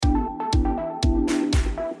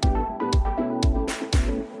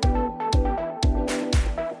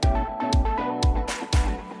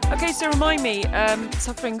So remind me,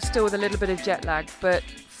 suffering still with a little bit of jet lag, but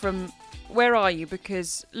from where are you?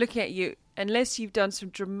 Because looking at you, unless you've done some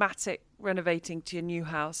dramatic renovating to your new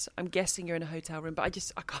house, I'm guessing you're in a hotel room, but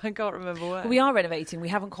I can't remember where. We are renovating. We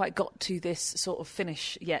haven't quite got to this sort of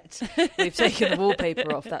finish yet. We've taken the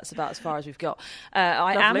wallpaper off. That's about as far as we've got.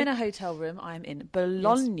 I am in a hotel room. I'm in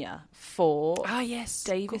Bologna for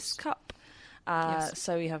Davis Cup.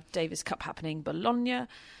 So we have Davis Cup happening Bologna,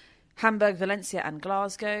 Hamburg, Valencia and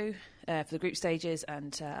Glasgow for the group stages,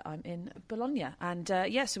 and I'm in Bologna. And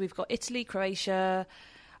so we've got Italy, Croatia,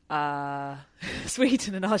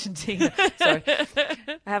 Sweden and Argentina. Sorry,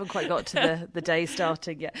 I haven't quite got to the day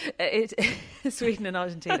starting yet. Sweden and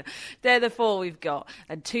Argentina. They're the four we've got,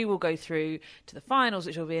 and two will go through to the finals,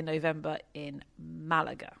 which will be in November in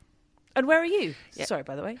Malaga. And where are you? Yeah. Sorry,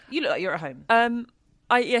 by the way. You look like you're at home.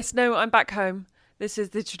 I'm back home. This is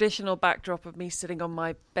the traditional backdrop of me sitting on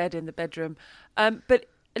my bed in the bedroom. But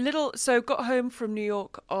got home from New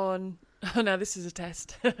York on, this is a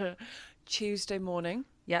test, Tuesday morning.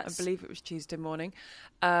 Yes. I believe it was Tuesday morning.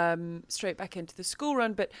 Straight back into the school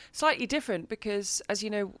run, but slightly different because, as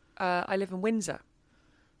you know, I live in Windsor.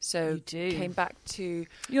 So you do. Came back to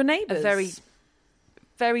your neighbours. A very,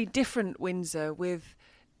 very different Windsor, with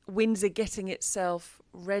Windsor getting itself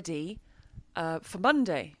ready for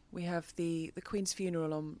Monday. We have the Queen's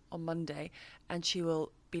funeral on Monday, and she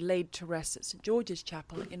will be laid to rest at St George's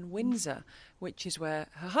Chapel in Windsor, which is where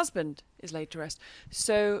her husband is laid to rest.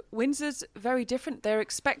 So Windsor's very different.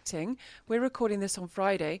 We're recording this on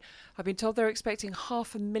Friday, I've been told they're expecting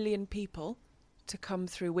 500,000 people to come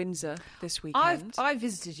through Windsor this weekend. I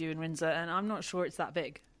visited you in Windsor, and I'm not sure it's that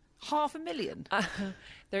big. 500,000?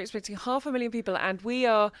 They're expecting 500,000 people, and we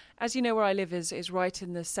are, as you know, where I live is right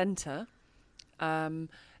in the centre. From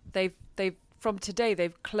today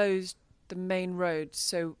they've closed the main road,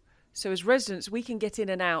 so as residents we can get in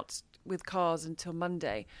and out with cars until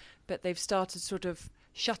Monday, but they've started sort of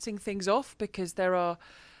shutting things off because there are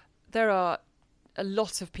a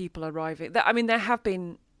lot of people arriving. I mean, there have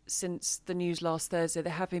been, since the news last Thursday,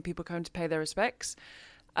 there have been people coming to pay their respects,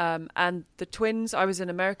 and the twins, I was in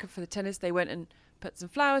America for the tennis, they went and put some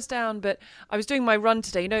flowers down, but I was doing my run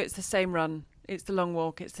today. You know, it's the same run, it's the long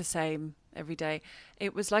walk, it's the same every day.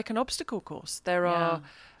 It was like an obstacle course.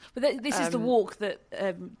 But this is the walk that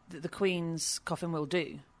the Queen's coffin will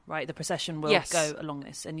do, right? The procession will go along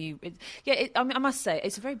this, and I must say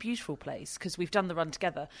it's a very beautiful place because we've done the run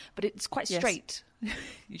together, but it's quite straight.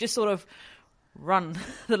 You just sort of run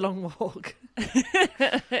the long walk.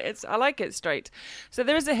 I like it straight. So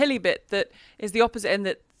there is a hilly bit that is the opposite end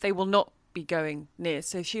that they will not be going near.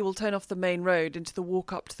 So she will turn off the main road into the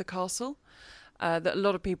walk up to the castle. That a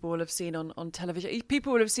lot of people will have seen on television.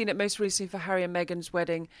 People will have seen it most recently for Harry and Meghan's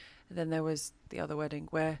wedding. And then there was the other wedding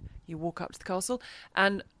where you walk up to the castle.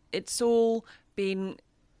 And there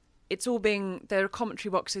are commentary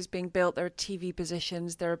boxes being built. There are TV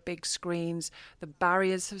positions. There are big screens. The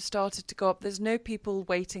barriers have started to go up. There's no people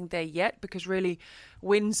waiting there yet because really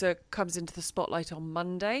Windsor comes into the spotlight on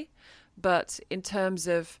Monday. But in terms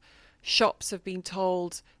of shops have been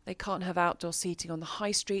told they can't have outdoor seating on the high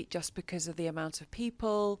street just because of the amount of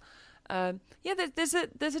people. There's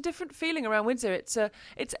a different feeling around Windsor. It's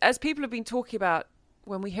as people have been talking about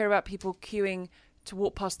when we hear about people queuing to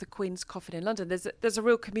walk past the Queen's coffin in London. There's a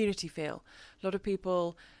real community feel. A lot of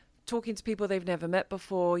people talking to people they've never met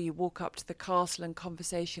before. You walk up to the castle and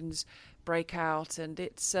conversations break out, and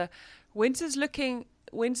it's Windsor's looking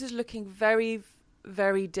very,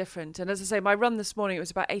 very different. And as I say, my run this morning, it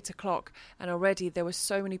was about 8:00, and already there were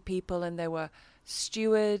so many people, and there were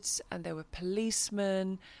stewards and there were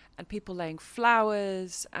policemen and people laying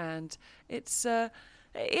flowers, and it's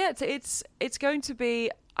going to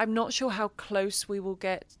be, I'm not sure how close we will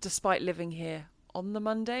get despite living here on the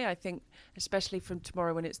Monday. I think especially from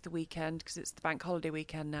tomorrow when it's the weekend, because it's the bank holiday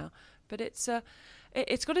weekend now, but it's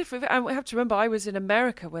got different. I have to remember I was in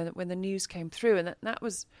America when the news came through, and that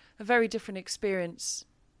was a very different experience,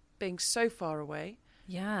 being so far away.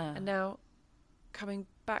 Yeah. And now coming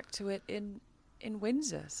back to it in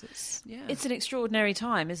Windsor. So it's an extraordinary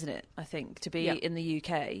time, isn't it? I think, to be in the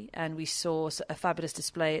UK, and we saw a fabulous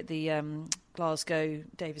display at the Glasgow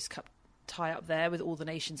Davis Cup tie-up there with all the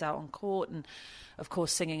nations out on court, and of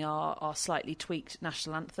course singing our slightly tweaked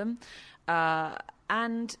national anthem.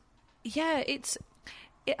 And yeah,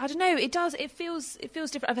 I don't know. It feels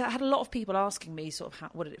different. I've had a lot of people asking me sort of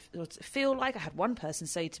what did it feel like. I had one person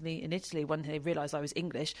say to me in Italy when they realised I was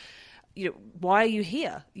English, why are you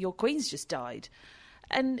here? Your Queen's just died,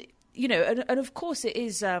 and and of course it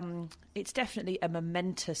is. It's definitely a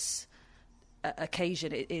momentous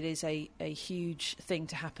occasion. It is a huge thing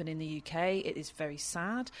to happen in the UK. It is very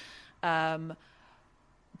sad.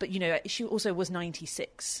 But, you know, she also was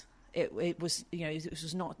 96. It was, you know, it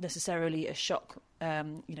was not necessarily a shock. You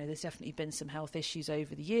know, there's definitely been some health issues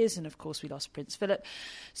over the years, and of course we lost Prince Philip.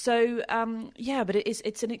 So, but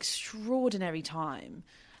it's an extraordinary time.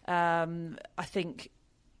 I think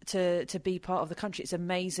to be part of the country, it's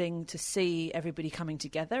amazing to see everybody coming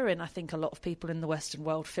together, and I think a lot of people in the Western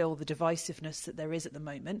world feel the divisiveness that there is at the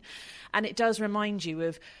moment, and it does remind you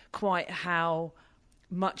of quite how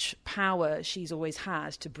much power she's always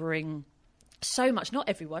had to bring so much, not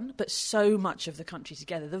everyone, but so much of the country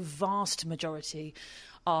together. The vast majority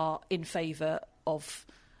are in favour of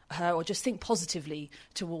her, or just think positively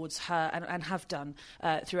towards her, and have done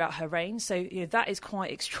throughout her reign. So, you know, that is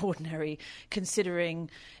quite extraordinary,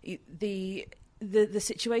 considering the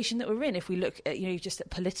situation that we're in. If we look at, you know, just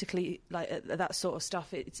at politically, like at that sort of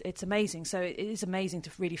stuff, it's amazing. So it is amazing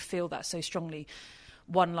to really feel that so strongly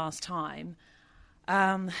one last time.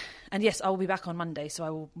 And yes, I will be back on Monday, so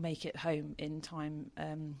I will make it home in time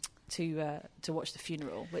to watch the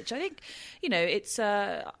funeral, which I think, you know, it's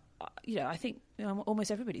I think, you know,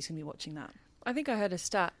 almost everybody's going to be watching that. I think I heard a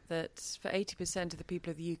stat that for 80% of the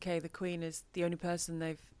people of the UK, the Queen is the only person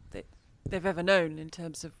they've ever known in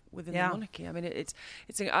terms of within the monarchy. I mean,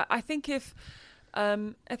 I think if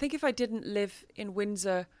I didn't live in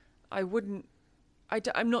Windsor, I wouldn't.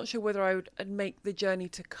 I'm not sure whether I would make the journey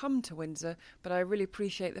to come to Windsor, but I really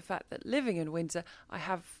appreciate the fact that living in Windsor, I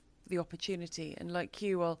have the opportunity. And like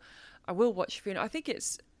you, I will watch the funeral. I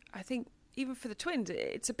think even for the twins,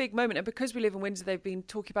 it's a big moment. And because we live in Windsor, they've been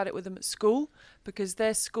talking about it with them at school, because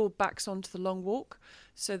their school backs onto the Long Walk.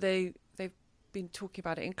 So they've been talking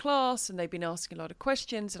about it in class, and they've been asking a lot of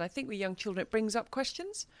questions. And I think with young children, it brings up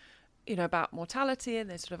questions, you know, about mortality, and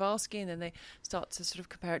they're sort of asking, and they start to sort of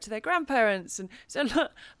compare it to their grandparents, and so a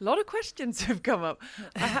lot of questions have come up.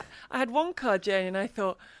 I had one card, Jane, and I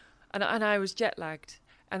thought, and I was jet lagged,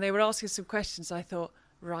 and they were asking some questions. I thought,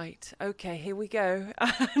 right, okay, here we go,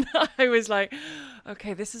 and I was like,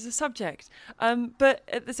 okay, this is a subject, but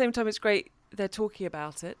at the same time, it's great they're talking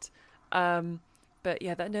about it. But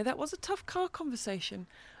yeah, that was a tough car conversation.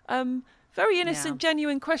 Very innocent,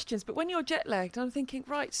 genuine questions. But when you're jet lagged, I'm thinking,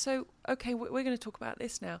 right, so, okay, we're going to talk about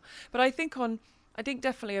this now. But I think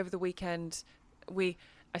definitely over the weekend, we're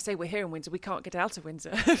here in Windsor. We can't get out of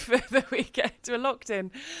Windsor for the weekend. We're locked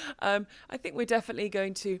in. I think we're definitely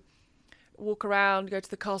going to walk around, go to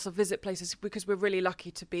the castle, visit places, because we're really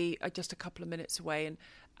lucky to be just a couple of minutes away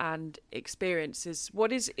and experiences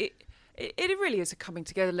what is it. It really is a coming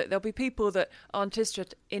together. Look, there'll be people that aren't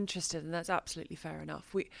interested, and that's absolutely fair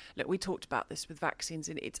enough. We talked about this with vaccines,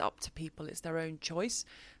 and it's up to people. It's their own choice.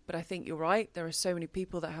 But I think you're right. There are so many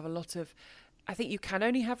people that have a lot of... I think you can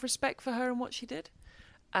only have respect for her and what she did.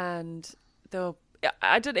 And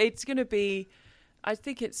I don't know, it's going to be... I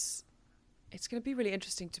think it's going to be really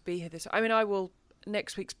interesting to be here I will...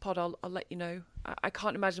 Next week's pod, I'll let you know. I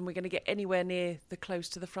can't imagine we're going to get anywhere near the close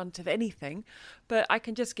to the front of anything, but I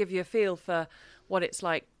can just give you a feel for what it's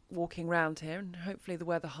like walking around here, and hopefully the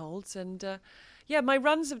weather holds. And my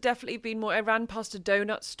runs have definitely been more... I ran past a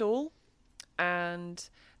donut stall, and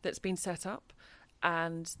that's been set up,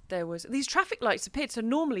 and there was... These traffic lights appeared, so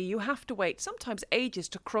normally you have to wait sometimes ages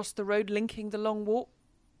to cross the road linking the Long Walk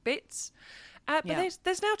bits. But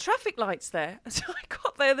there's now traffic lights there. So I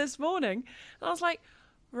got there this morning, and I was like,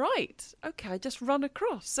 right, okay, I just run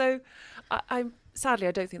across. So sadly,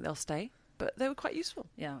 I don't think they'll stay, but they were quite useful.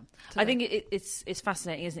 Yeah. I think it's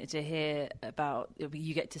fascinating, isn't it, to hear about...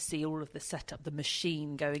 You get to see all of the setup, the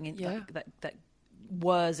machine going in, that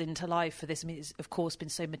whirs into life for this. I mean, it's of course been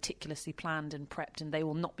so meticulously planned and prepped, and they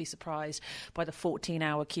will not be surprised by the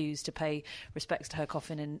 14-hour queues to pay respects to her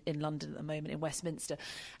coffin in London at the moment, in Westminster.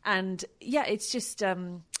 And yeah, it's just I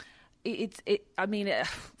mean,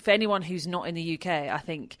 for anyone who's not in the UK, I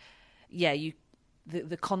think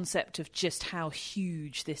the concept of just how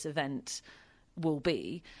huge this event will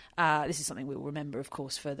be. This is something we'll remember, of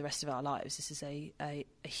course, for the rest of our lives. This is a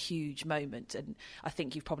huge moment, and I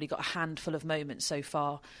think you've probably got a handful of moments so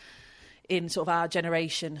far in sort of our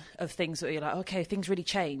generation of things that you're like, okay, things really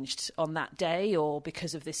changed on that day, or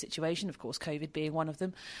because of this situation, of course, COVID being one of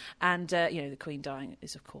them. And the Queen dying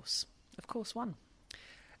is of course one.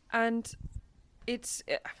 And it's,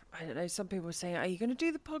 I don't know, some people were saying, are you going to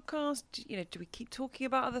do the podcast? You know, do we keep talking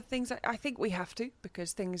about other things? I think we have to,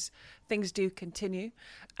 because things do continue.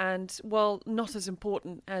 And while not as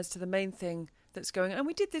important as to the main thing that's going on, and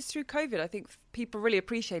we did this through COVID, I think people really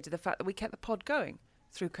appreciated the fact that we kept the pod going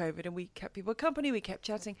through COVID, and we kept people company, we kept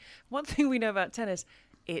chatting. One thing we know about tennis,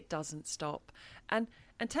 it doesn't stop. And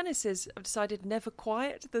tennis is, I've decided, never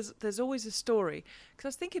quiet. There's always a story. Because I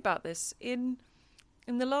was thinking about this, in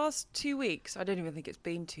in the last 2 weeks, I don't even think it's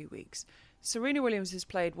been 2 weeks, Serena Williams has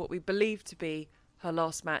played what we believe to be her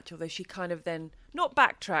last match, although she kind of then, not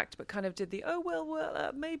backtracked, but kind of did the,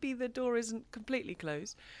 maybe the door isn't completely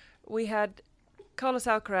closed. We had Carlos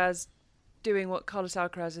Alcaraz doing what Carlos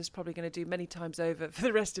Alcaraz is probably going to do many times over for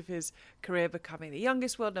the rest of his career, becoming the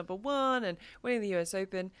youngest world number one and winning the US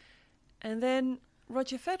Open. And then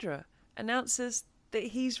Roger Federer announces that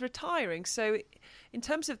he's retiring. So in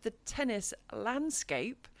terms of the tennis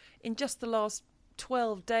landscape, in just the last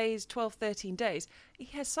 13 days, he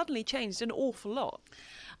has suddenly changed an awful lot.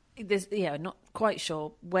 Not quite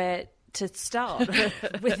sure where to start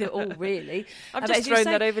with it all, really. I've just thrown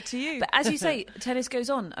that over to you. But as you say, tennis goes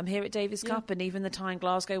on. I'm here at Davis Cup, and even the time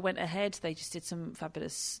Glasgow went ahead, they just did some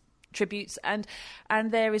fabulous tributes, and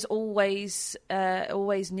there is always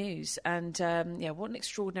news. And what an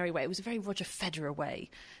extraordinary way. It was a very Roger Federer way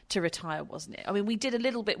to retire, wasn't it? I mean, we did a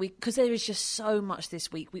little bit, because there is just so much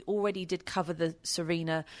this week. We already did cover the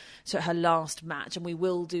Serena, so her last match, and we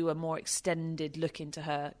will do a more extended look into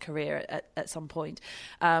her career at some point.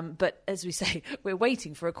 But as we say, we're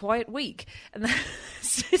waiting for a quiet week, and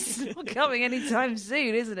that's just not coming anytime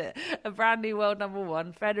soon, isn't it? A brand new world number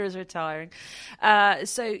one, Federer's retiring.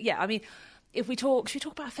 Should we talk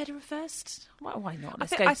about Federer first? Why not?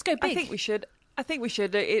 Let's go big. I think we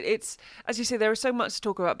should. It's, as you say, there is so much to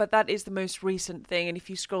talk about, but that is the most recent thing. And if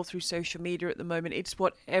you scroll through social media at the moment, it's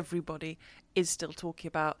what everybody is still talking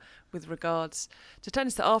about with regards to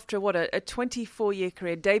tennis. That after a 24-year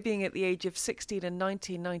career, debuting at the age of 16 in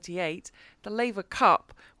 1998, the Laver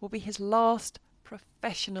Cup will be his last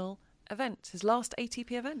professional event, his last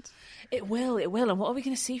ATP event. It will. And what are we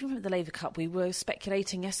going to see from him at the Laver Cup? We were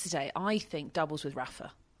speculating yesterday. I think doubles with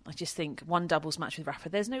Rafa. I just think one doubles match with Rafa.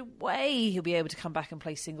 There's no way he'll be able to come back and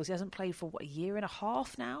play singles. He hasn't played for a year and a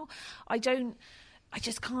half now. I can't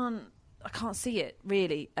see it,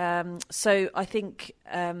 really. So I think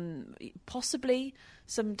possibly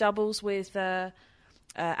some doubles with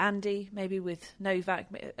Andy, maybe with Novak.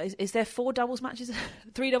 Is there 4 doubles matches,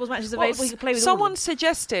 3 doubles matches available? He can play with someone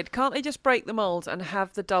suggested, can't they just break the mould and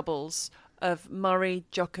have the doubles of Murray,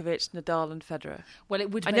 Djokovic, Nadal and Federer? Well, it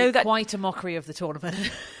would make quite a mockery of the tournament.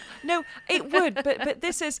 No, it would, but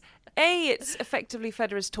this is, A, it's effectively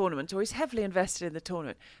Federer's tournament, or he's heavily invested in the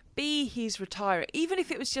tournament. B, he's retiring. Even if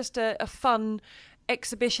it was just a fun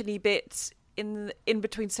exhibition-y bit in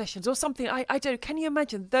between sessions or something, I don't know. Can you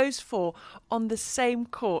imagine those 4 on the same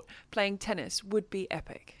court playing tennis? Would be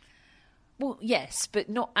epic. Well, yes, but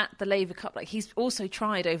not at the Laver Cup. Like, he's also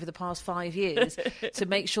tried over the past 5 years to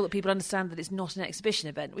make sure that people understand that it's not an exhibition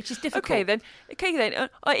event, which is difficult. Okay, then.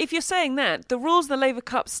 If you're saying that, the rules of the Laver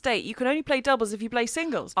Cup state you can only play doubles if you play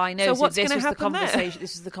singles. I know. So what's going to happen there? This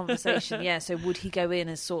was the conversation. Yeah. So would he go in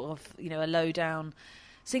as sort of a low down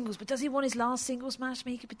singles? But does he want his last singles match? I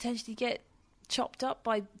mean, he could potentially get chopped up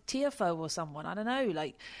by Tiafoe or someone. I don't know.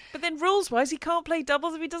 But then rules-wise, he can't play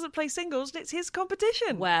doubles if he doesn't play singles, and it's his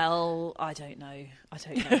competition. Well, I don't know.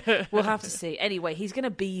 We'll have to see. Anyway, he's going to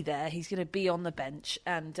be there. He's going to be on the bench,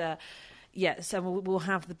 and so we'll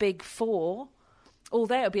have the big 4.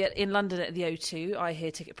 Although it'll be in London at the O2, I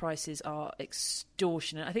hear ticket prices are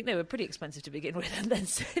extortionate. I think they were pretty expensive to begin with, and then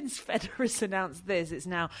since Federer's announced this, it's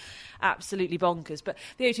now absolutely bonkers. But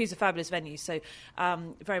the O2 is a fabulous venue, so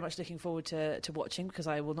very much looking forward to watching, because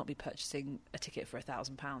I will not be purchasing a ticket for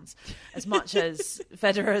 £1,000. As much as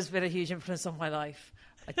Federer has been a huge influence on my life,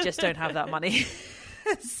 I just don't have that money.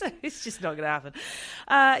 So it's just not going to happen.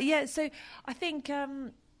 So I think...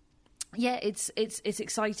 it's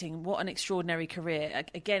exciting. What an extraordinary career.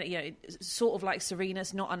 Again, it's sort of like Serena.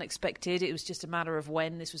 It's not unexpected. It was just a matter of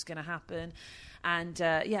when this was going to happen. And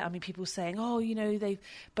people saying, they've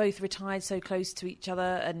both retired so close to each other,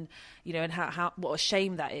 and and how what a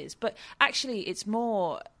shame that is. But actually, it's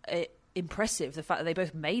more impressive the fact that they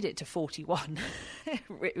both made it to 41.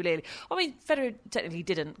 Really, I mean, Federer technically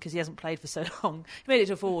didn't, because he hasn't played for so long. He made it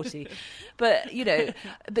to 40, but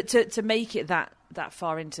but to make it that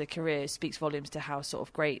far into the career speaks volumes to how sort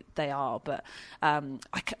of great they are. But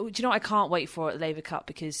I can't wait for it, the Laver Cup,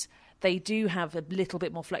 because they do have a little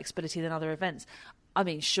bit more flexibility than other events. I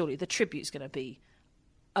mean, surely the tribute's going to be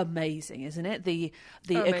amazing, isn't it? The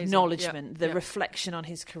acknowledgement, the reflection on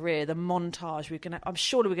his career, the montage. I'm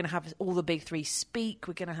sure we're going to have all the big 3 speak.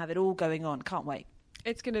 We're going to have it all going on. Can't wait.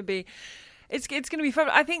 It's going to be fun.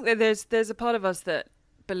 I think that there's a part of us that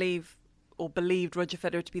believed Roger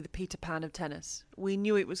Federer to be the Peter Pan of tennis. We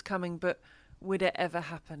knew it was coming, but would it ever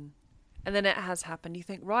happen? And then it has happened. You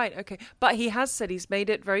think, right, okay. But he has said, he's made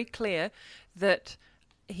it very clear that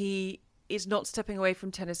he is not stepping away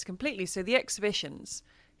from tennis completely. So the exhibitions,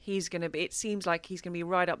 it seems like he's going to be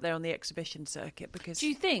right up there on the exhibition circuit. Because do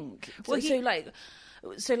you think? Well,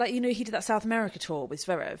 So, he did that South America tour with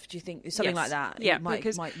Zverev. Do you think something like that? Yeah,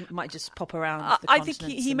 because might just pop around. I think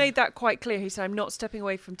he made that quite clear. He said, "I'm not stepping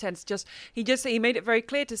away from tennis." He made it very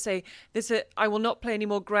clear to say, I will not play any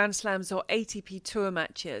more Grand Slams or ATP Tour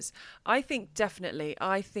matches." I think definitely.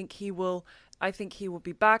 I think he will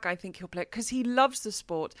be back. I think he'll play because he loves the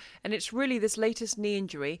sport, and it's really this latest knee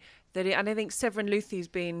injury and I think Severin Luthie's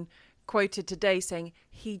been quoted today saying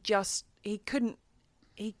he couldn't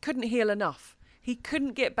heal enough. He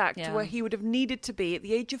couldn't get back to where he would have needed to be at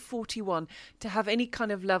the age of 41 to have any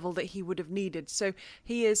kind of level that he would have needed. So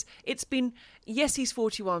he's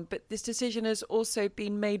 41, but this decision has also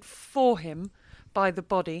been made for him by the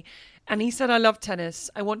body. And he said, "I love tennis.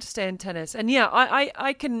 I want to stay in tennis." And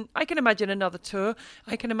I can imagine another tour.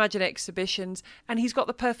 I can imagine exhibitions. And he's got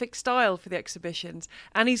the perfect style for the exhibitions.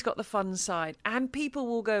 And he's got the fun side. And people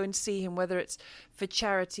will go and see him, whether it's for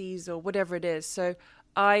charities or whatever it is. So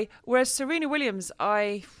whereas Serena Williams,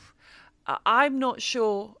 I'm not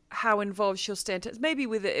sure how involved she'll stay in tennis. Maybe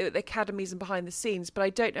with the academies and behind the scenes, but I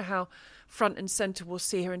don't know how front and centre we'll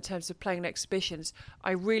see her in terms of playing in exhibitions.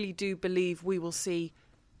 I really do believe we will see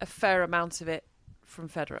a fair amount of it from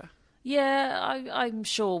Federer. Yeah, I'm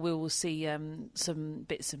sure we will see some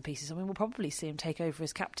bits and pieces. I mean, we'll probably see him take over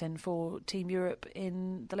as captain for Team Europe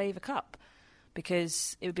in the Laver Cup,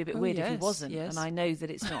 because it would be a bit weird if he wasn't. Yes. And I know that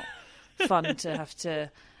it's not fun to have to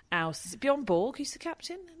oust. Is it Bjorn Borg who's the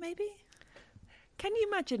captain, maybe? Can you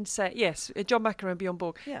imagine yes, John McEnroe and Bjorn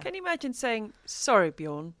Borg. Yeah. Can you imagine saying, "Sorry,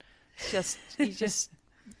 Bjorn, it's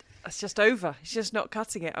just over. He's just not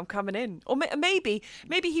cutting it. I'm coming in." Or maybe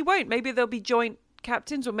he won't. Maybe there'll be joint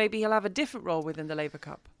captains, or maybe he'll have a different role within the Laver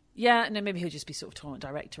Cup. Yeah, no, maybe he'll just be sort of tournament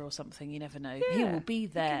director or something. You never know. Yeah. He will be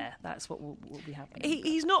there. That's what will be happening.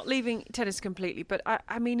 He's not leaving tennis completely, but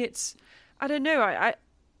I mean, it's, I don't know.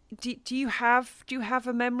 Do you have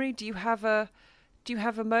a memory? Do you have a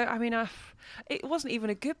I mean, it wasn't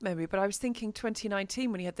even a good memory, but I was thinking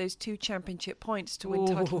 2019 when he had those 2 championship points to win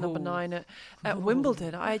title number 9 at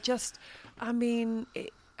Wimbledon.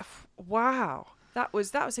 Wow. That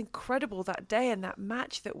was incredible that day and that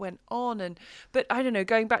match that went on. But I don't know,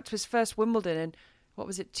 going back to his first Wimbledon in, what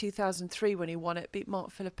was it, 2003 when he won it, beat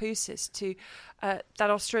Mark Philippoussis, to that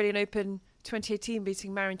Australian Open 2018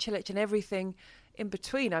 beating Marin Cilic and everything in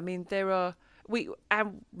between. I mean,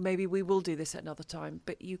 maybe we will do this at another time,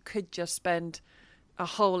 but you could just spend a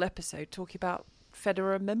whole episode talking about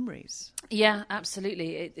Federer memories. Yeah,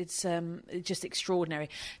 absolutely. It's just extraordinary.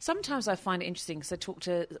 Sometimes I find it interesting because I talk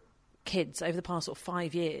to kids over the past sort of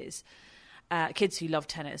 5 years, kids who love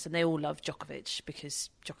tennis, and they all love Djokovic because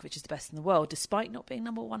Djokovic is the best in the world, despite not being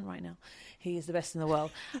number 1 right now. He is the best in the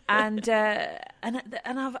world. And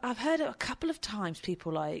I've heard it a couple of times,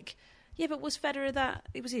 people like, "Yeah, but was Federer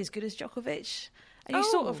was he as good as Djokovic?" And you're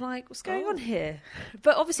sort of like, what's going on here?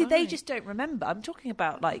 But obviously they just don't remember. I'm talking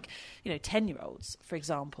about 10-year-olds, for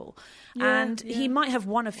example. He might have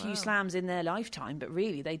won a few slams in their lifetime, but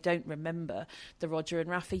really they don't remember the Roger and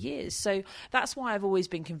Rafa years. So that's why I've always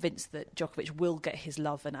been convinced that Djokovic will get his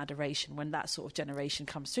love and adoration when that sort of generation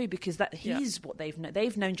comes through, because he's what they've known.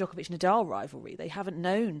 They've known Djokovic-Nadal rivalry. They haven't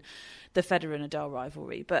known the Federer-Nadal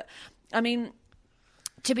rivalry. But, I mean,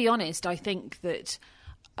 to be honest, I think that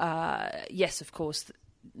yes, of course,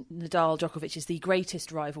 Nadal-Djokovic is the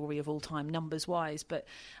greatest rivalry of all time, numbers-wise, but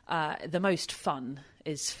the most fun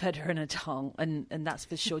is Federer-Nadal, and that's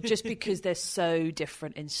for sure, just because they're so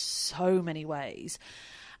different in so many ways.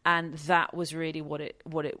 And that was really what it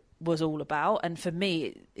was all about. And for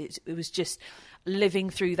me, it was just living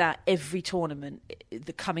through that every tournament,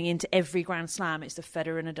 coming into every Grand Slam. It's the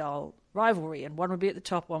Federer-Nadal rivalry, and one would be at the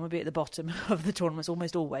top, one would be at the bottom of the tournaments,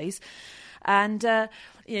 almost always. And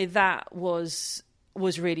that was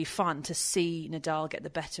really fun to see Nadal get the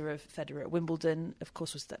better of Federer at Wimbledon. Of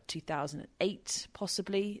course, was that 2008,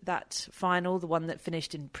 possibly, that final, the one that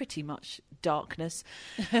finished in pretty much darkness.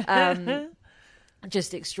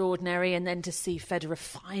 Just extraordinary. And then to see Federer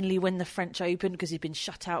finally win the French Open, because he'd been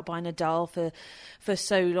shut out by Nadal for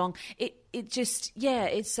so long. It just,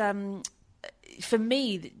 it's for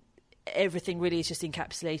me, everything really is just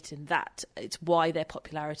encapsulated in that. It's why their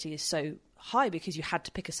popularity is so high, because you had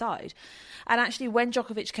to pick a side. And actually, when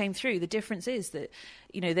Djokovic came through, the difference is that,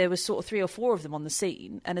 there was sort of 3 or 4 of them on the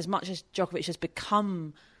scene, and as much as Djokovic has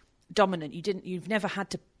become dominant, you've never had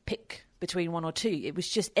to pick between 1 or 2. It was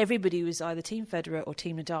just everybody was either Team Federer or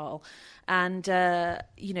Team Nadal. And so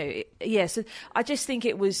I just think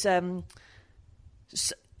it was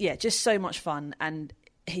just so much fun. And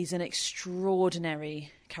he's an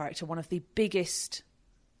extraordinary character, one of the biggest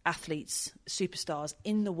athletes, superstars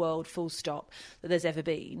in the world, full stop, that there's ever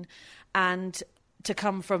been. And to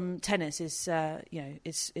come from tennis is,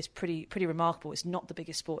 is pretty remarkable. It's not the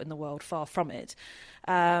biggest sport in the world, far from it.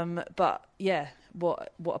 But yeah,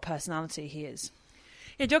 what a personality he is.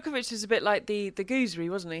 Yeah, Djokovic was a bit like the goosery,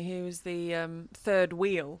 wasn't he? He was the third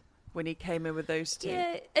wheel when he came in with those two.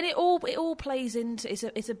 Yeah, and it all plays into.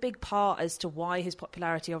 It's a big part as to why his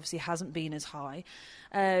popularity obviously hasn't been as high.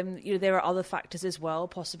 There are other factors as well,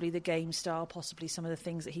 possibly the game style, possibly some of the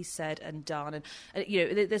things that he said and done, and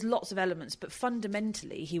there's lots of elements. But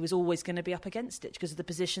fundamentally, he was always going to be up against it because of the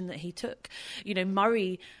position that he took.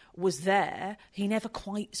 Murray was there. He never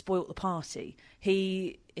quite spoilt the party.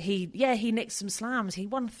 He nicked some slams. He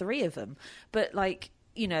won 3 of them, but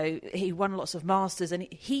he won lots of Masters, and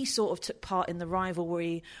he sort of took part in the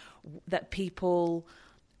rivalry that people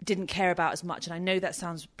didn't care about as much. And I know that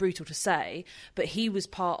sounds brutal to say, but he was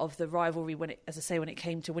part of the rivalry when it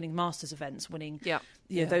came to winning Masters events,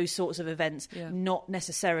 those sorts of events, not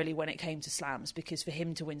necessarily when it came to slams, because for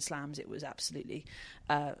him to win slams, it was absolutely,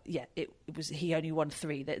 he only won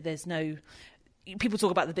 3. There's no... People talk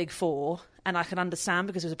about the Big Four, and I can understand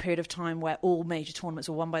because there was a period of time where all major tournaments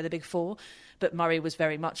were won by the Big Four, but Murray was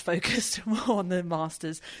very much focused more on the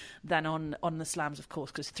Masters than on the slams, of course,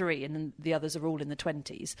 because 3 and then the others are all in the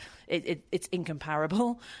 20s. It's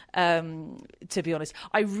incomparable, to be honest.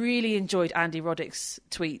 I really enjoyed Andy Roddick's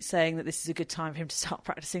tweet saying that this is a good time for him to start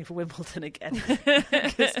practicing for Wimbledon again.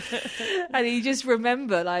 And you just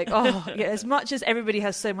remember, as much as everybody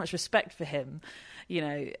has so much respect for him,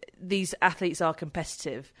 these athletes are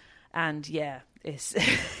competitive, and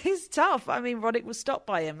it's tough. I mean, Roddick was stopped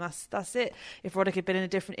by him. That's it. If Roddick had been in a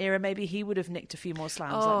different era, maybe he would have nicked a few more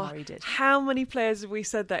slams like Murray did. How many players have we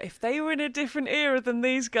said that if they were in a different era than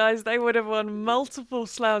these guys, they would have won multiple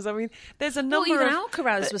slams? I mean, there's a number. Well, even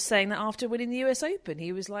Alcaraz was saying that after winning the US Open,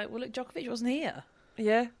 he was like, "Well, look, Djokovic wasn't here."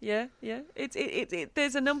 Yeah.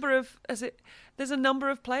 There's a number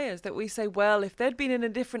of players that we say, well, if they'd been in a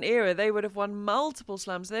different era, they would have won multiple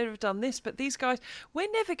slams. They'd have done this. But these guys, we're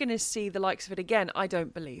never going to see the likes of it again. I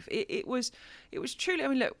don't believe it was truly. I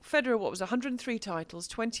mean, look, Federer, 103 titles,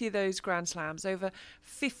 20 of those Grand Slams, over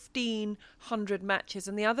 1,500 matches.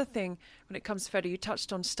 And the other thing, when it comes to Federer, you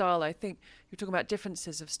touched on style. I think you were talking about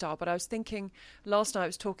differences of style. But I was thinking last night, I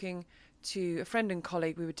was talking to a friend and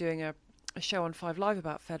colleague. We were doing a show on 5 Live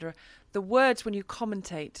about Federer. The words when you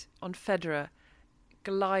commentate on Federer,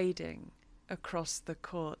 gliding across the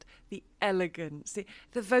court, the elegance,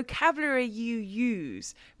 the vocabulary you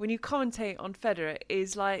use when you commentate on Federer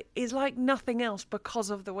is like nothing else because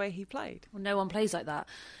of the way he played. Well, no one plays like that,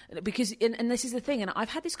 because and this is the thing. And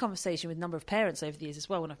I've had this conversation with a number of parents over the years as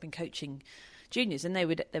well when I've been coaching juniors, and they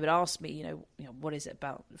would ask me, what is it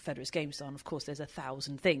about Federer's game style? And of course, there's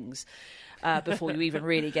 1,000 things before you even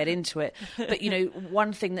really get into it. But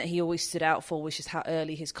one thing that he always stood out for was just how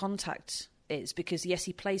early his contact is, because yes,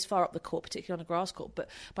 he plays far up the court, particularly on a grass court, but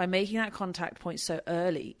by making that contact point so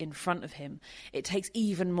early in front of him, it takes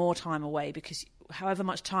even more time away, because however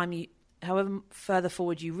further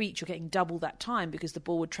forward you reach, you're getting double that time because the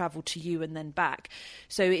ball would travel to you and then back.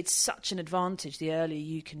 So it's such an advantage the earlier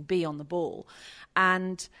you can be on the ball.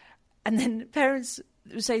 And then parents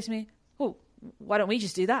would say to me, "Oh, why don't we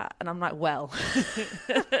just do that?" And I'm like, well,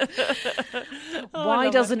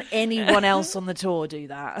 why doesn't anyone else on the tour do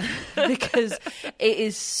that? Because it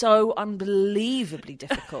is so unbelievably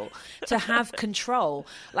difficult to have control.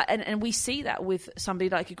 And we see that with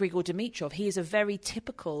somebody like a Grigor Dimitrov. He is a very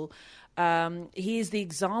typical... he is the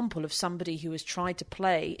example of somebody who has tried to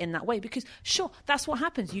play in that way, because sure, that's what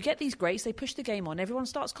happens. You get these greats, they push the game on, everyone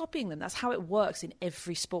starts copying them. That's how it works in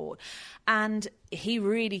every sport. And he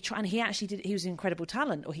really tried, and he actually did. He was an incredible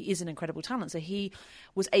talent, or he is an incredible talent. So he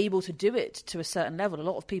was able to do it to a certain level. A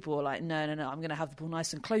lot of people were like, no, I'm going to have the ball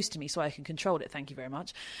nice and close to me so I can control it. Thank you very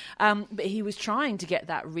much. But he was trying to get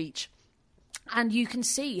that reach. And you can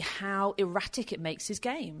see how erratic it makes his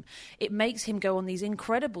game. It makes him go on these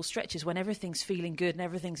incredible stretches when everything's feeling good and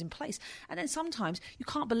everything's in place. And then sometimes you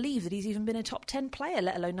can't believe that he's even been a top 10 player,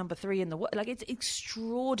 let alone number 3 in the world. It's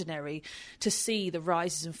extraordinary to see the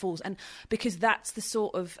rises and falls. And because that's the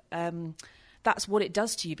sort of... that's what it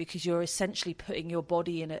does to you, because you're essentially putting your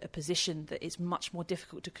body in a position that it's much more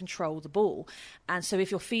difficult to control the ball. And so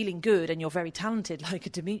if you're feeling good and you're very talented, like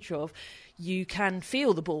a Dimitrov, you can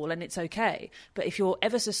feel the ball and it's okay. But if you're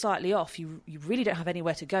ever so slightly off, you really don't have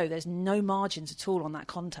anywhere to go. There's no margins at all on that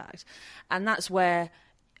contact. And that's where...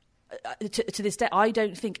 To this day, I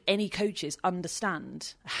don't think any coaches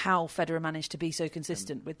understand how Federer managed to be so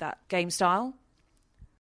consistent with that game style.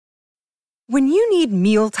 When you need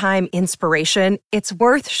mealtime inspiration, it's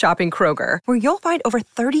worth shopping Kroger, where you'll find over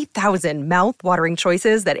 30,000 mouth-watering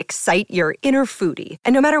choices that excite your inner foodie.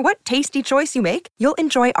 And no matter what tasty choice you make, you'll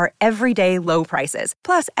enjoy our everyday low prices,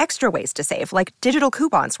 plus extra ways to save, like digital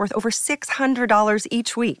coupons worth over $600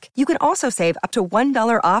 each week. You can also save up to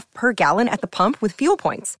 $1 off per gallon at the pump with fuel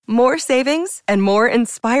points. More savings and more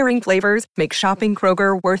inspiring flavors make shopping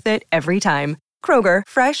Kroger worth it every time. Kroger,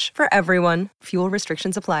 fresh for everyone. Fuel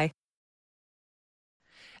restrictions apply.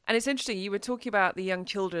 And it's interesting, you were talking about the young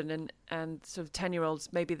children and sort of 10-year-olds,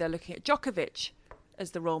 maybe they're looking at Djokovic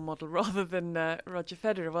as the role model rather than Roger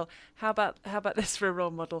Federer. Well, how about this for a role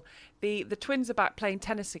model? The twins are back playing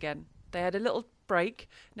tennis again. They had a little break,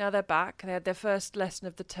 now they're back. They had their first lesson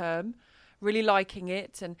of the term, really liking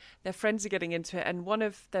it, and their friends are getting into it. And one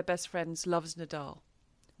of their best friends loves Nadal,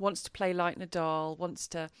 wants to play like Nadal, wants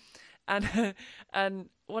to... And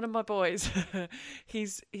one of my boys,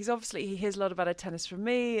 he's obviously, he hears a lot about tennis from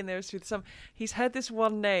me, and there's some, he's heard this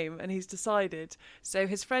one name and he's decided. So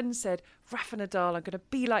his friend said, Rafa Nadal, I'm going to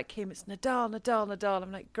be like him. It's Nadal, Nadal, Nadal.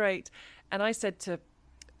 I'm like, great. And I said to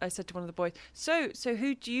one of the boys, so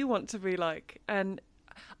who do you want to be like? And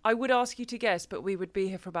I would ask you to guess, but we would be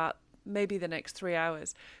here for about maybe the next 3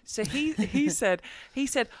 hours. So he said,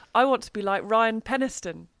 I want to be like Ryan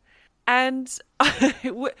Peniston. And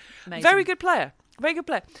very good player.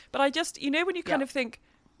 But I just, when you kind of think,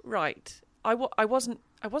 right, I wasn't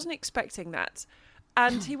expecting that.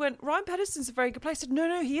 And he went, Ryan Peniston's a very good player. I said,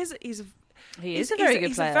 no, he's a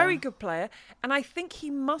very good player. And I think he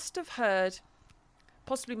must have heard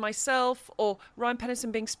possibly myself or Ryan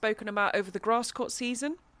Peniston being spoken about over the grass court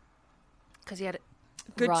season, because he had a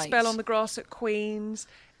good spell on the grass at Queen's,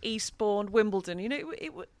 Eastbourne, Wimbledon.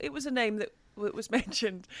 It was a name that was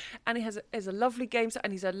mentioned, and he has a lovely game,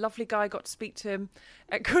 and he's a lovely guy. I got to speak to him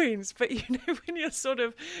at Queen's. But when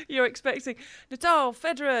you're expecting Nadal,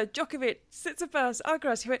 Federer, Djokovic, Tsitsipas,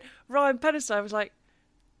 Alcaraz, he went Ryan Peniston. I was like,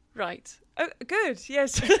 right, oh, good,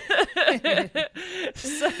 yes.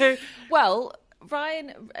 So well,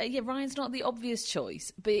 Ryan's not the obvious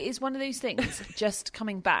choice, but it is one of those things. Just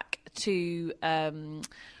coming back to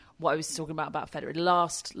what I was talking about Federer,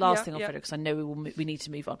 last thing on Federer, because I know we need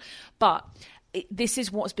to move on. But this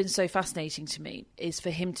is what's been so fascinating to me, is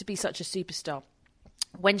for him to be such a superstar.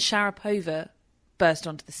 When Sharapova burst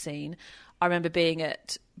onto the scene, I remember being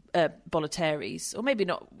at Bollettieri's, or maybe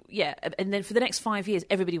not, and then for the next 5 years,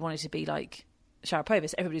 everybody wanted to be like Sharapova.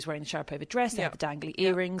 So everybody was wearing the Sharapova dress, they had the dangly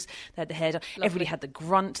earrings, they had the hair. Lovely. Everybody had the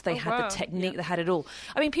grunt, they had the technique, they had it all.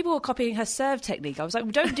 I mean, people were copying her serve technique. I was like,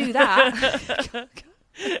 well, don't do that.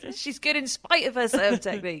 She's good in spite of her serve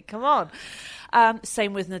technique. Come on.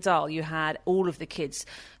 Same with Nadal. You had all of the kids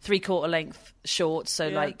 3/4 length shorts, so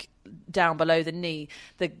like down below the knee,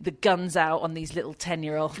 the guns out on these little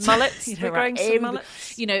 10-year-olds. Mullets. They're growing some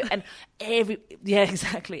mullets. And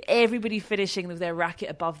exactly. Everybody finishing with their racket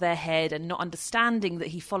above their head and not understanding that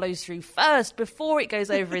he follows through first before it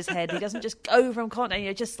goes over his head. He doesn't just go from contact.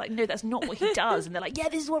 You're just like, no, that's not what he does. And they're like, yeah,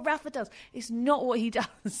 this is what Rafa does. It's not what he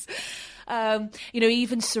does.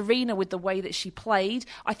 Even Serena, with the way that she played,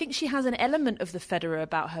 I think she has an element of the Federer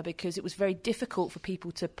about her, because it was very difficult for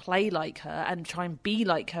people to play like her and try and be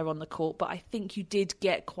like her on the court. But I think you did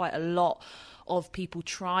get quite a lot of people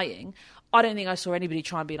trying. I don't think I saw anybody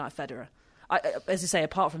try and be like Federer. As I say,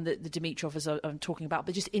 apart from the Dimitrov, as I'm talking about,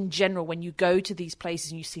 but just in general, when you go to these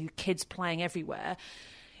places and you see kids playing everywhere,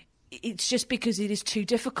 it's just because it is too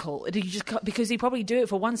difficult. Because you probably do it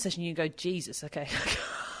for one session, you go, Jesus, okay.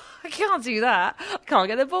 I can't do that. I can't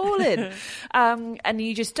get the ball in. And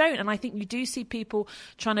you just don't. And I think you do see people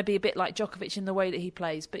trying to be a bit like Djokovic in the way that he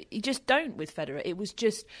plays, but you just don't with Federer. It was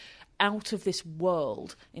just out of this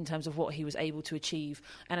world in terms of what he was able to achieve.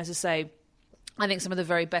 And as I say, I think some of the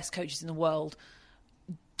very best coaches in the world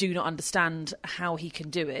do not understand how he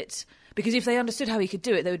can do it. Because if they understood how he could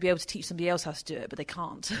do it, they would be able to teach somebody else how to do it, but they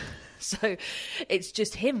can't. So it's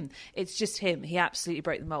just him. It's just him. He absolutely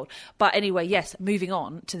broke the mould. But anyway, yes, moving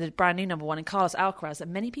on to the brand new number one, and Carlos Alcaraz, that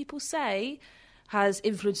many people say has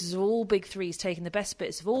influences of all big threes, taking the best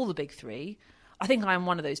bits of all the big three. I think I am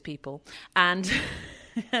one of those people. And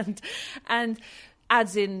and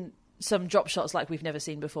adds in some drop shots like we've never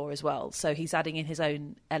seen before as well. So he's adding in his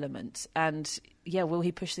own element. And will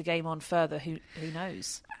he push the game on further? Who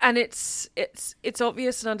knows? And it's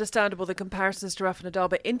obvious and understandable, the comparisons to Rafa Nadal,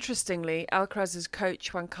 but interestingly, Alcaraz's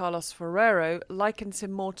coach Juan Carlos Ferrero likens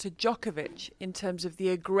him more to Djokovic in terms of the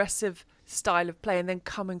aggressive style of play and then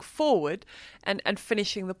coming forward and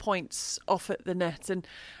finishing the points off at the net. And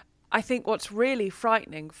I think what's really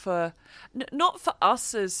frightening for, not for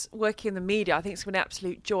us as working in the media, I think it's an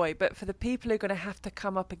absolute joy, but for the people who are going to have to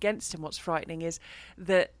come up against him, what's frightening is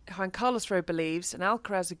that Juan Carlos Ruud believes, and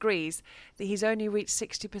Alcaraz agrees, that he's only reached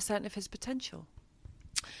 60% of his potential.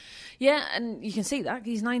 Yeah, and you can see that.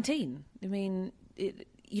 He's 19. I mean,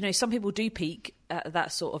 some people do peak at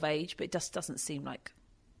that sort of age, but it just doesn't seem like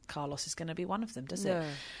Carlos is going to be one of them, does it? No.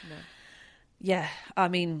 Yeah, I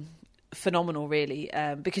mean, phenomenal, really,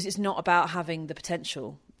 because it's not about having the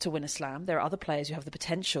potential to win a slam. There are other players who have the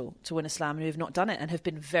potential to win a slam and who have not done it and have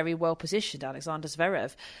been very well positioned. Alexander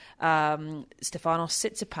Zverev, Stefanos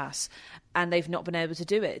Tsitsipas, and they've not been able to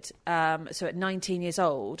do it. So at 19 years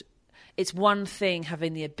old, it's one thing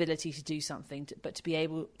having the ability to do something, but to be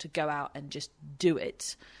able to go out and just do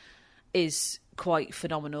it is quite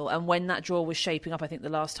phenomenal. And when that draw was shaping up, I think the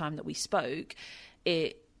last time that we spoke,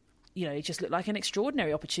 it just looked like an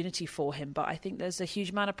extraordinary opportunity for him. But I think there's a huge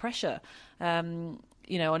amount of pressure, on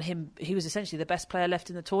him. He was essentially the best player left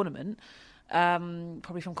in the tournament,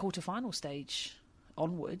 probably from quarterfinal stage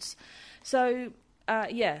onwards. So,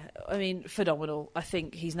 phenomenal. I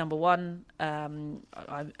think he's number one.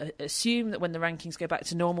 I assume that when the rankings go back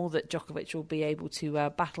to normal, that Djokovic will be able to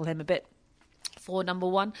battle him a bit for number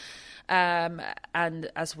one, and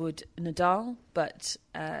as would Nadal, but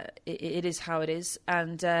it is how it is,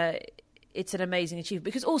 and it's an amazing achievement,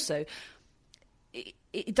 because also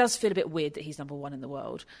it does feel a bit weird that he's number one in the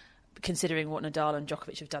world, considering what Nadal and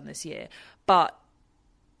Djokovic have done this year, but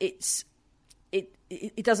it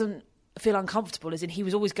doesn't feel uncomfortable, as in he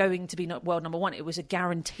was always going to be world number one. It was a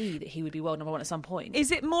guarantee that he would be world number one at some point.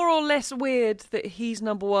 Is it more or less weird that he's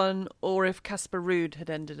number one, or if Casper Ruud had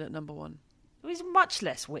ended at number one? It was much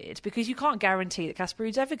less weird, because you can't guarantee that Casper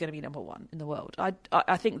Ruud's ever going to be number one in the world.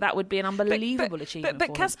 I think that would be an unbelievable achievement.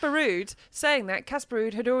 But Casper Ruud, saying that, Casper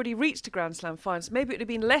Ruud had already reached a Grand Slam final, so maybe it would have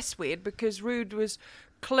been less weird because Ruud was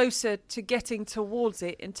closer to getting towards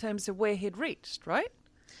it in terms of where he'd reached, right?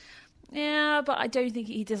 Yeah, but I don't think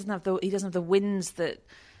he doesn't have the wins that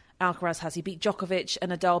Alcaraz has. He beat Djokovic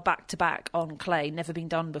and Nadal back to back on clay, never been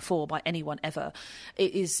done before by anyone ever.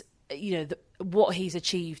 It is, what he's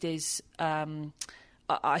achieved is,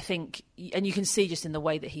 I think, and you can see just in the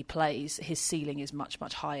way that he plays, his ceiling is much,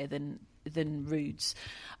 much higher than Ruud's.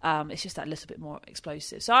 It's just that little bit more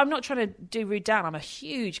explosive. So I'm not trying to do Ruud down. I'm a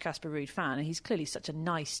huge Casper Ruud fan, and he's clearly such a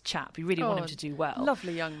nice chap. You really want him to do well.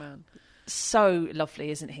 Lovely young man. So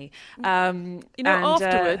lovely, isn't he?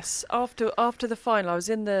 Afterwards, after the final, I was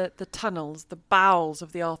in the tunnels, the bowels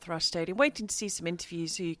of the Arthur Ashe Stadium, waiting to see some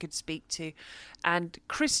interviews who you could speak to. And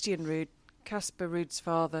Christian Ruud, Casper Ruud's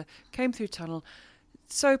father, came through tunnel,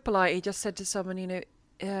 so polite. He just said to someone,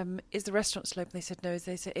 is the restaurant still open? They said no.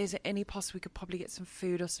 They said, is it any possible we could probably get some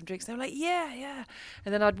food or some drinks? They were like, yeah.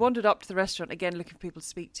 And then I'd wandered up to the restaurant, again looking for people to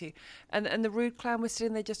speak to. And the Ruud clan was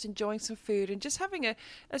sitting there just enjoying some food and just having a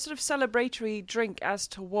sort of celebratory drink as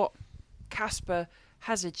to what Casper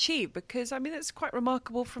has achieved. Because, I mean, it's quite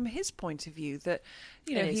remarkable from his point of view that,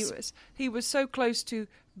 he was so close to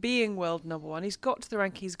being world number one. He's got to the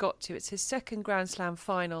rank he's got to. It's his second Grand Slam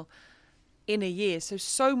final in a year.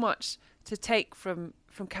 So much to take from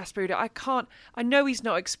Casper Ruud. I know he's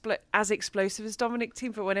not as explosive as Dominic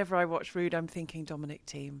Thiem, but whenever I watch Ruud, I'm thinking Dominic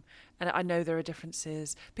Thiem. And I know there are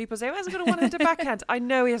differences. People say, he hasn't got a one-handed backhand. I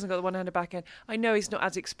know he hasn't got the one-handed backhand. I know he's not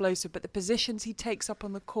as explosive, but the positions he takes up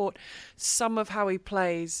on the court, some of how he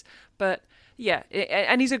plays. But yeah,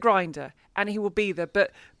 and he's a grinder, and he will be there.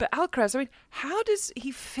 But Alcaraz, I mean, how does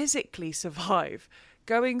he physically survive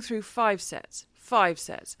going through 5 sets,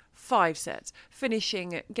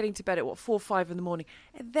 finishing, getting to bed at 4 or 5 in the morning,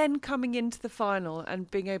 and then coming into the final and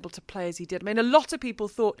being able to play as he did? I mean, a lot of people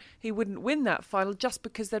thought he wouldn't win that final just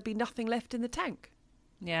because there'd be nothing left in the tank.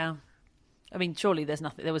 Yeah. I mean, surely there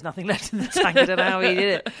was nothing left in the tank. I don't know how he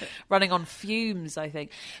did it. Running on fumes, I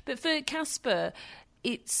think. But for Casper,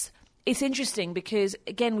 it's interesting because,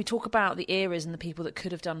 again, we talk about the eras and the people that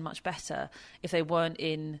could have done much better if they weren't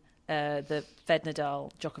in the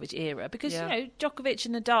Nadal Djokovic era, because Djokovic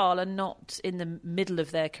and Nadal are not in the middle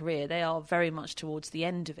of their career. They are very much towards the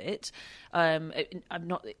end of it. I'm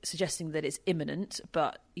not suggesting that it's imminent,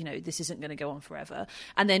 but this isn't going to go on forever,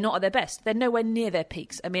 and they're not at their best. They're nowhere near their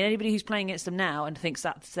peaks. I mean, anybody who's playing against them now and thinks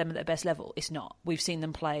that's them at their best level, it's not. We've seen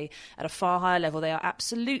them play at a far higher level. They are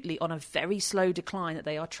absolutely on a very slow decline that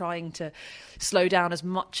they are trying to slow down as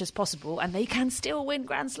much as possible, and they can still win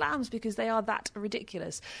Grand Slams because they are that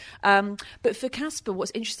ridiculous. But for Casper,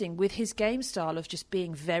 what's interesting with his game style of just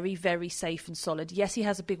being very, very safe and solid, yes, he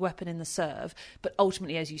has a big weapon in the serve, but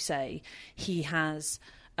ultimately, as you say, he has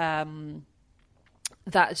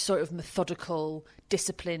that sort of methodical,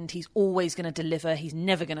 disciplined, he's always going to deliver, he's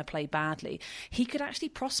never going to play badly. He could actually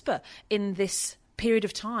prosper in this period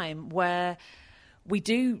of time where we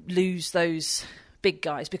do lose those big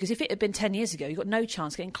guys, because if it had been 10 years ago, you've got no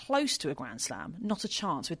chance getting close to a Grand Slam. Not a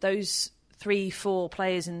chance. With those 3-4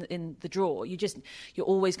 players in the draw, you're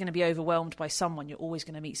always going to be overwhelmed by someone. You're always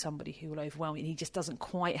going to meet somebody who will overwhelm you, and he just doesn't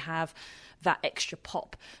quite have that extra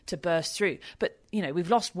pop to burst through. But,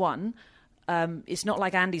 we've lost one. It's not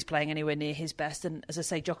like Andy's playing anywhere near his best. And as I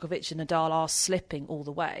say, Djokovic and Nadal are slipping all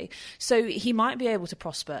the way. So he might be able to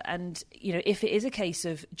prosper. And, if it is a case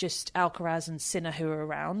of just Alcaraz and Sinner who are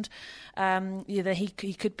around, then he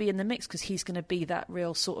could be in the mix, because he's going to be that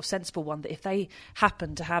real sort of sensible one that if they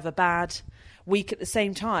happen to have a bad week at the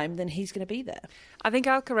same time, then he's going to be there. I think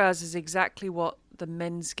Alcaraz is exactly what the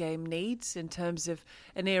men's game needs in terms of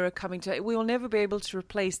an era coming to... We will never be able to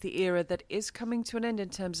replace the era that is coming to an end in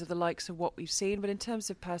terms of the likes of what we've seen, but in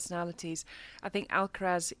terms of personalities, I think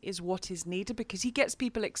Alcaraz is what is needed, because he gets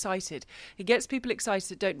people excited. He gets people excited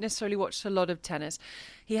that don't necessarily watch a lot of tennis.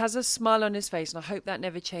 He has a smile on his face, and I hope that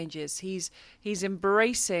never changes. He's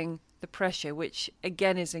embracing the pressure, which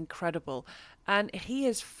again is incredible, and he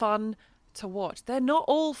is fun to watch. They're not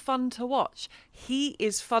all fun to watch. He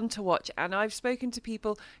is fun to watch, and I've spoken to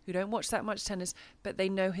people who don't watch that much tennis, but they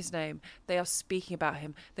know his name. They are speaking about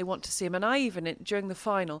him. They want to see him. And I even, during the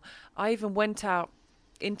final, I even went out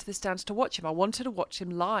into the stands to watch him. I wanted to watch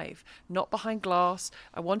him live, not behind glass.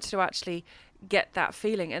 I wanted to actually get that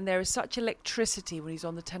feeling. And there is such electricity when he's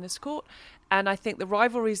on the tennis court. And I think the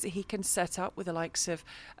rivalries that he can set up with the likes of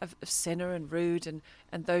Sinner and Ruud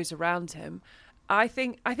and those around him, I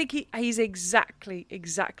think he's exactly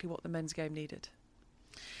what the men's game needed.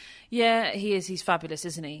 Yeah, he is. He's fabulous,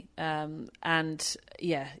 isn't he? And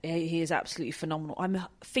yeah, he is absolutely phenomenal. I'm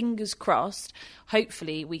fingers crossed.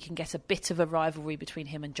 Hopefully, we can get a bit of a rivalry between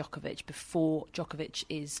him and Djokovic before Djokovic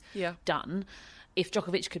is done. If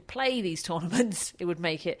Djokovic could play these tournaments, it would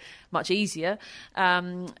make it much easier.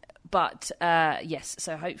 But yes,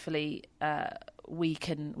 so hopefully we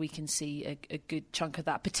can see a good chunk of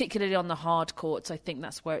that, particularly on the hard courts. I think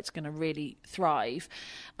that's where it's going to really thrive.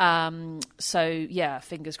 So yeah,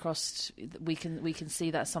 fingers crossed we can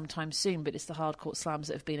see that sometime soon. But it's the hard court slams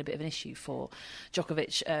that have been a bit of an issue for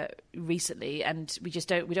Djokovic recently, and we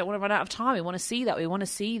don't want to run out of time. We want to see that. We want to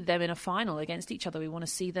see them in a final against each other. We want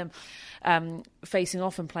to see them facing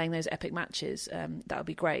off and playing those epic matches. That would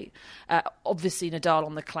be great. Obviously Nadal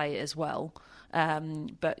on the clay as well.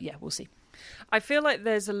 But yeah, we'll see. I feel like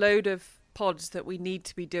there's a load of pods that we need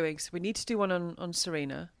to be doing. So we need to do one on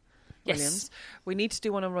Serena Williams. Yes. We need to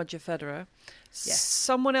do one on Roger Federer. Yes.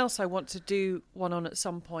 Someone else I want to do one on at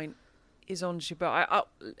some point is Ons Jabeur.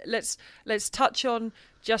 Let's touch on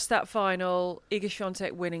just that final, Iga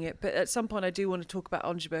Świątek winning it. But at some point I do want to talk about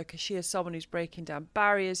Ons Jabeur, because she is someone who's breaking down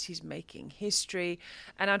barriers. She's making history.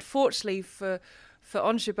 And unfortunately for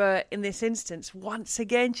Ons Jabeur in this instance, once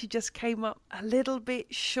again, she just came up a little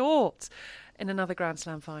bit short in another Grand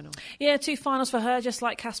Slam final. Yeah, 2 finals for her, just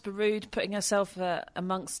like Casper Ruud, putting herself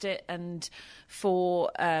amongst it. And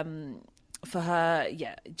for her,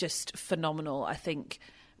 yeah, just phenomenal. I think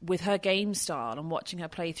with her game style and watching her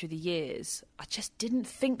play through the years, I just didn't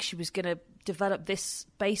think she was going to develop this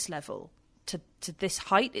base level to this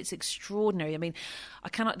height. It's extraordinary. I mean,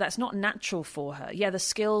 that's not natural for her. Yeah, the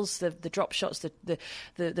skills, the drop shots, the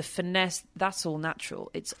finesse, that's all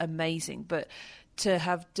natural. It's amazing. But to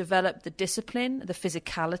have developed the discipline, the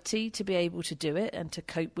physicality to be able to do it and to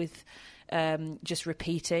cope with just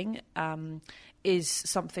repeating is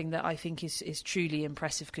something that I think is truly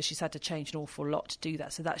impressive, because she's had to change an awful lot to do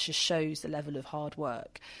that. So that just shows the level of hard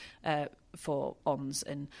work for Ons,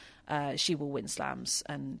 and she will win slams,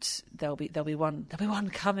 and there'll be one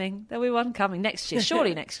coming next year.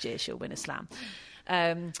 Surely next year she'll win a slam.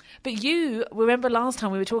 But you remember last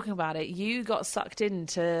time we were talking about it, you got sucked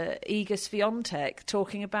into Iga Świątek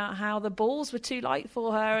talking about how the balls were too light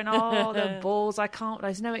for her, and the balls,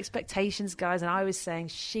 there's no expectations, guys. And I was saying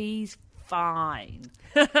she's fine.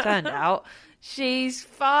 Turned out she's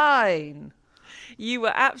fine. You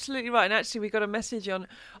were absolutely right. And actually, we got a message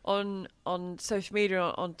on social media,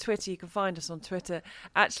 on Twitter. You can find us on Twitter,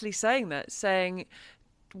 actually saying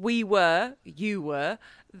you were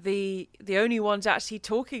the only ones actually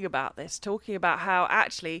talking about how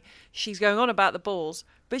actually she's going on about the balls,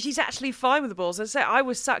 but she's actually fine with the balls. As I say, I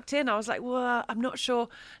was sucked in. I was like, well, I'm not sure.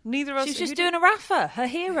 Neither of us. She's just doing a Rafa, her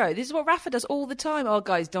hero. This is what Rafa does all the time. Oh,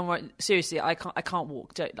 guys, don't worry. Seriously, I can't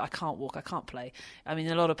walk. I can't play. I'm in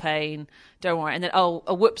a lot of pain. Don't worry. And then,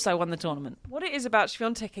 whoops, I won the tournament. What it is about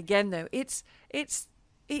Świątek again, though, it's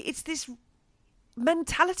this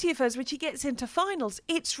mentality of hers when she gets into finals,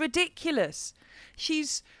 it's ridiculous.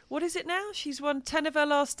 What is it now? She's won 10 of her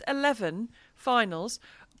last 11 finals,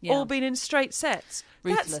 all been in straight sets.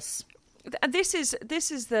 Ruthless. And this is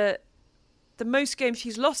the most games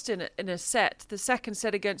she's lost in a set, the second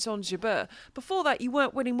set against Ons Jabeur. Before that, you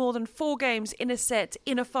weren't winning more than 4 games in a set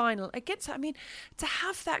in a final against her. I mean, to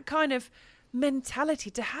have that kind of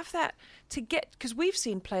mentality, because we've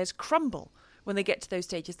seen players crumble when they get to those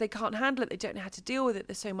stages. They can't handle it. They don't know how to deal with it.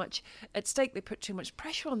 There's so much at stake. They put too much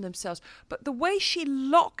pressure on themselves. But the way she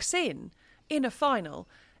locks in a final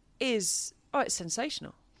it's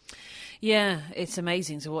sensational. Yeah, it's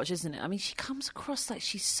amazing to watch, isn't it? I mean, she comes across like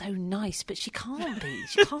she's so nice, but she can't be.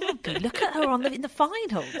 She can't be. Look at her in the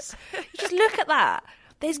finals. You just look at that.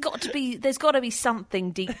 There's got to be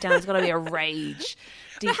something deep down. There's got to be a rage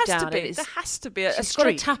deep down. There has to be a She's streak.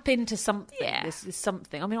 got to tap into something. Yeah. There's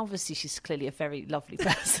something. I mean, obviously, she's clearly a very lovely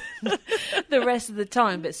person the rest of the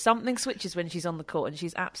time, but something switches when she's on the court, and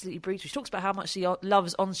she's absolutely brutal. She talks about how much she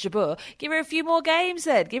loves Ons Jabeur. Give her a few more games,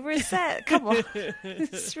 then. Give her a set. Come on.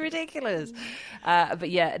 It's ridiculous.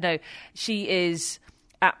 But yeah, no, she is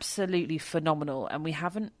absolutely phenomenal, and we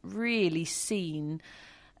haven't really seen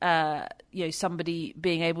somebody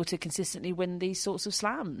being able to consistently win these sorts of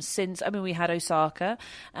slams since, we had Osaka,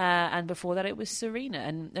 and before that it was Serena.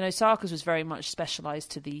 And Osaka's was very much specialised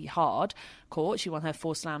to the hard court. She won her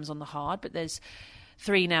 4 slams on the hard, but there's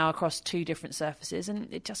 3 now across 2 different surfaces,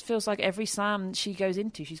 and it just feels like every slam she goes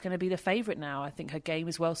into, she's going to be the favourite now. I think her game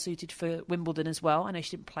is well suited for Wimbledon as well. I know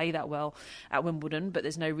she didn't play that well at Wimbledon, but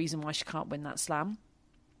there's no reason why she can't win that slam.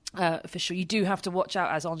 For sure. You do have to watch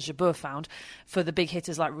out, as Ons Jabeur found, for the big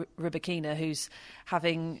hitters like Rybakina, who's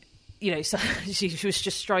having, she was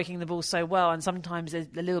just striking the ball so well, and sometimes they're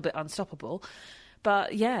a little bit unstoppable.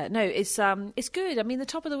 But yeah, no, it's good. I mean, the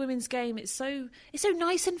top of the women's game, it's so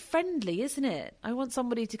nice and friendly, isn't it? I want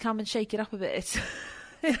somebody to come and shake it up a bit.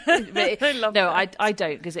 I love that. I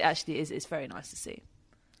don't, because it actually is. It's very nice to see.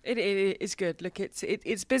 It is good. Look,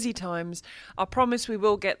 it's busy times. I promise we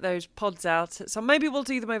will get those pods out. So maybe we'll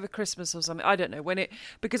do them over Christmas or something. I don't know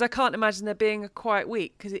because I can't imagine there being a quiet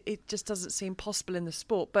week, because it just doesn't seem possible in the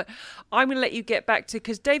sport. But I'm going to let you get back to,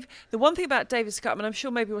 because Dave, the one thing about Davis Cup, and I'm sure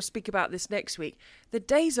maybe we'll speak about this next week, the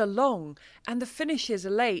days are long and the finishes are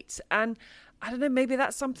late, and I don't know, maybe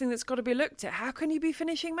that's something that's got to be looked at. How can you be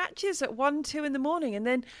finishing matches at 1, 2 in the morning and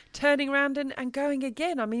then turning around and going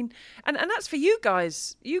again? I mean, and that's for you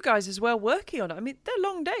guys as well working on it. I mean, they're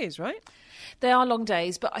long days, right? They are long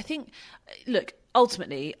days, but I think, look,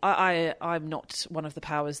 ultimately, I'm not one of the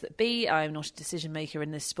powers that be. I'm not a decision maker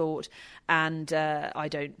in this sport, and I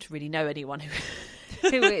don't really know anyone who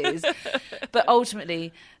is. But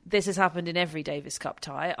ultimately, this has happened in every Davis Cup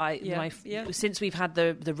tie. Since we've had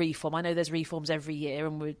the reform, I know there's reforms every year,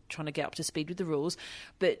 and we're trying to get up to speed with the rules,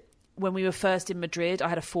 but when we were first in Madrid, I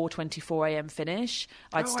had a 4:24 a.m. finish.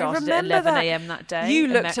 I'd started at 11 a.m. that day. You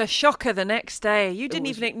looked a shocker the next day. You didn't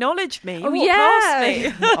even acknowledge me. You walked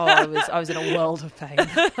past me. I was in a world of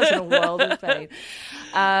pain.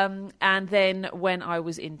 And then when I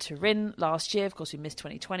was in Turin last year, of course we missed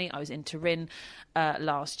 2020, I was in Turin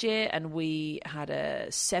last year, and we had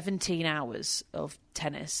 17 hours of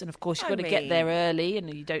tennis. And of course you've got to get there early,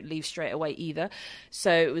 and you don't leave straight away either. So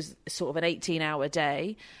it was sort of an 18-hour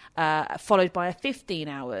day, followed by a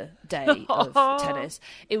 15-hour day of tennis.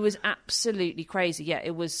 It was absolutely crazy. Yeah,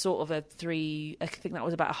 it was sort of I think that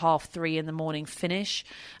was about 3:30 in the morning finish.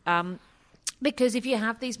 Because if you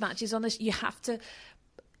have these matches on this, you have to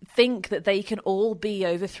think that they can all be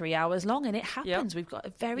over 3 hours long, and it happens. Yep. We've got a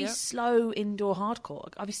very slow indoor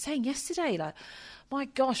hardcourt. I was saying yesterday, like, my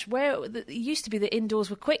gosh, it used to be that indoors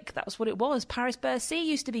were quick. That was what it was. Paris-Bercy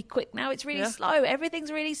used to be quick. Now it's really slow.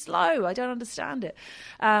 Everything's really slow. I don't understand it.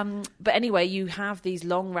 But anyway, you have these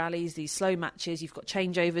long rallies, these slow matches. You've got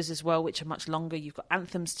changeovers as well, which are much longer. You've got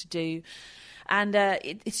anthems to do. And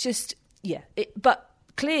it's just, but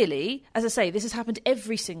clearly, as I say, this has happened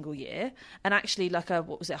every single year. And actually, like a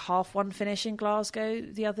 1:30 finish in Glasgow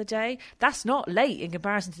the other day, that's not late in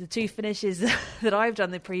comparison to the 2 finishes that I've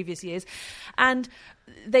done the previous years. And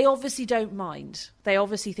they obviously don't mind. They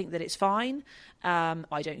obviously think that it's fine.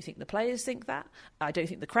 I don't think the players think that. I don't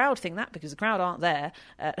think the crowd think that, because the crowd aren't there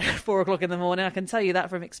at 4:00 in the morning. I can tell you that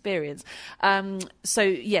from experience. So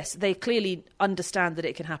yes, they clearly understand that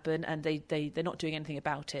it can happen, and they're not doing anything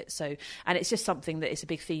about it. So, and it's just something that is a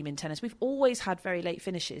big theme in tennis. We've always had very late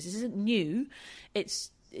finishes. This isn't new. It's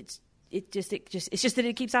just that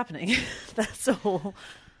it keeps happening. That's all.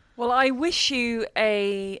 Well, I wish you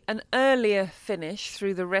an earlier finish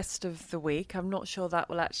through the rest of the week. I'm not sure that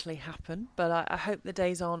will actually happen, but I hope the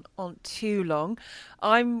days aren't too long.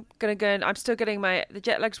 I'm going to go and I'm still getting the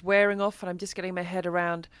jet lag's wearing off, and I'm just getting my head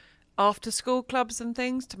around after school clubs and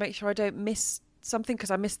things to make sure I don't miss something,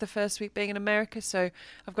 because I missed the first week being in America. So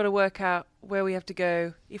I've got to work out where we have to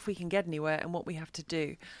go, if we can get anywhere, and what we have to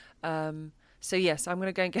do. So yes, I'm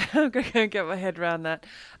going to go and get my head around that.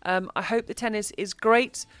 I hope the tennis is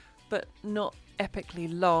great, but not epically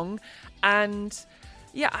long. And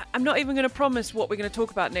yeah, I'm not even going to promise what we're going to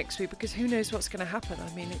talk about next week, because who knows what's going to happen.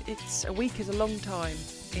 I mean, a week is a long time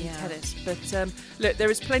in tennis. But look,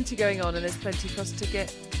 there is plenty going on, and there's plenty for us to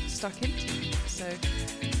get stuck into. So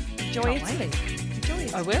enjoy Italy. Enjoy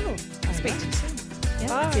it. I will. I'll speak to you soon.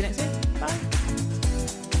 Yeah, see you next week. Bye.